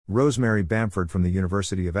Rosemary Bamford from the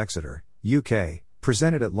University of Exeter, UK,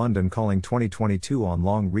 presented at London Calling 2022 on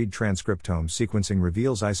long-read transcriptome sequencing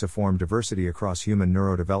reveals isoform diversity across human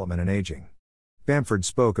neurodevelopment and aging. Bamford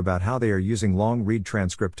spoke about how they are using long-read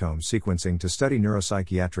transcriptome sequencing to study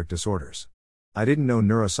neuropsychiatric disorders. I didn't know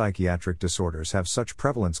neuropsychiatric disorders have such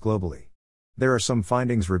prevalence globally. There are some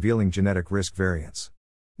findings revealing genetic risk variants.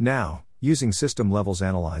 Now, using system levels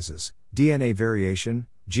analyses, DNA variation,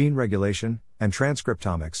 gene regulation, and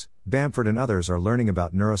transcriptomics, Bamford and others are learning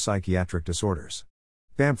about neuropsychiatric disorders.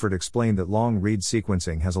 Bamford explained that long-read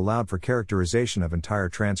sequencing has allowed for characterization of entire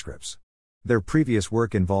transcripts. Their previous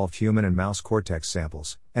work involved human and mouse cortex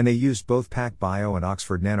samples, and they used both PacBio and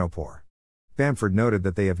Oxford Nanopore. Bamford noted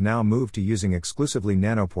that they have now moved to using exclusively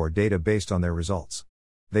Nanopore data based on their results.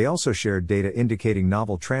 They also shared data indicating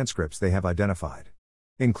novel transcripts they have identified,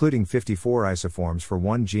 including 54 isoforms for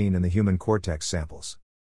one gene in the human cortex samples.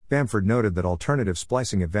 Bamford noted that alternative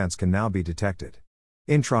splicing events can now be detected.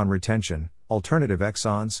 Intron retention, alternative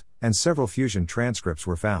exons, and several fusion transcripts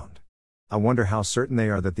were found. I wonder how certain they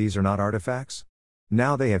are that these are not artifacts?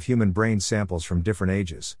 Now they have human brain samples from different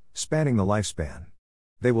ages, spanning the lifespan.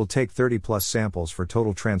 They will take 30+ samples for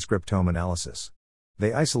total transcriptome analysis.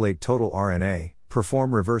 They isolate total RNA,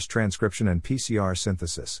 perform reverse transcription and PCR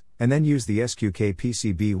synthesis, and then use the SQK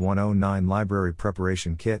PCB109 library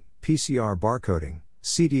preparation kit, PCR barcoding,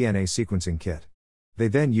 cDNA sequencing kit. They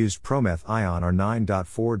then used ProMeth ion or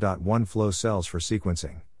 9.4.1 flow cells for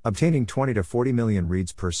sequencing, obtaining 20 to 40 million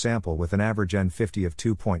reads per sample with an average N50 of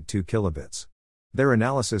 2.2 kilobits. Their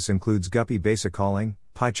analysis includes Guppy basic calling,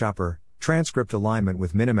 PyChopper, transcript alignment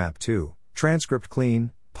with Minimap2, transcript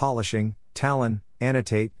clean, polishing, Talon,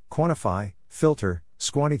 annotate, quantify, filter,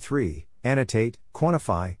 Squanty3, annotate,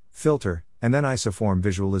 quantify, filter, and then isoform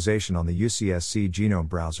visualization on the UCSC genome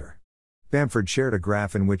browser. Bamford shared a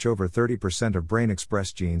graph in which over 30% of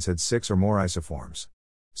brain-expressed genes had 6 or more isoforms.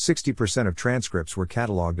 60% of transcripts were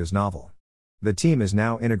catalogued as novel. The team is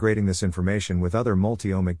now integrating this information with other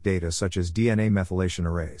multi-omic data such as DNA methylation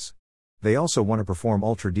arrays. They also want to perform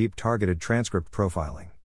ultra-deep targeted transcript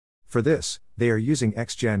profiling. For this, they are using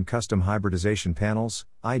X-Gen custom hybridization panels,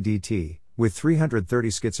 IDT, with 330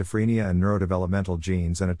 schizophrenia and neurodevelopmental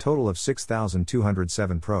genes and a total of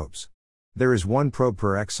 6,207 probes. There is one probe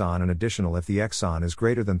per exon and additional if the exon is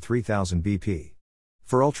greater than 3000 BP.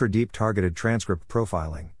 For ultra-deep targeted transcript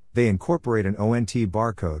profiling, they incorporate an ONT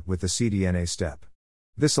barcode with the cDNA step.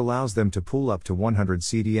 This allows them to pool up to 100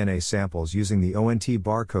 cDNA samples using the ONT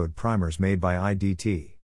barcode primers made by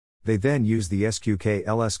IDT. They then use the SQK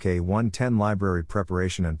LSK110 library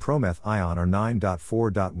preparation and ProMeth ion or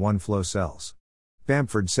 9.4.1 flow cells.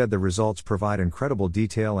 Bamford said the results provide incredible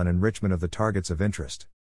detail and enrichment of the targets of interest.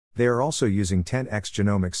 They are also using 10x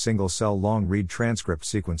genomics single-cell long-read transcript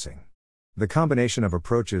sequencing. The combination of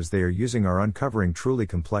approaches they are using are uncovering truly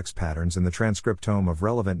complex patterns in the transcriptome of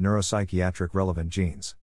relevant neuropsychiatric relevant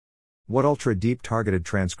genes. What ultra-deep targeted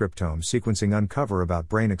transcriptome sequencing uncover about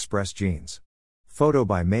brain-expressed genes? Photo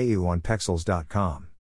by Mayu on Pexels.com.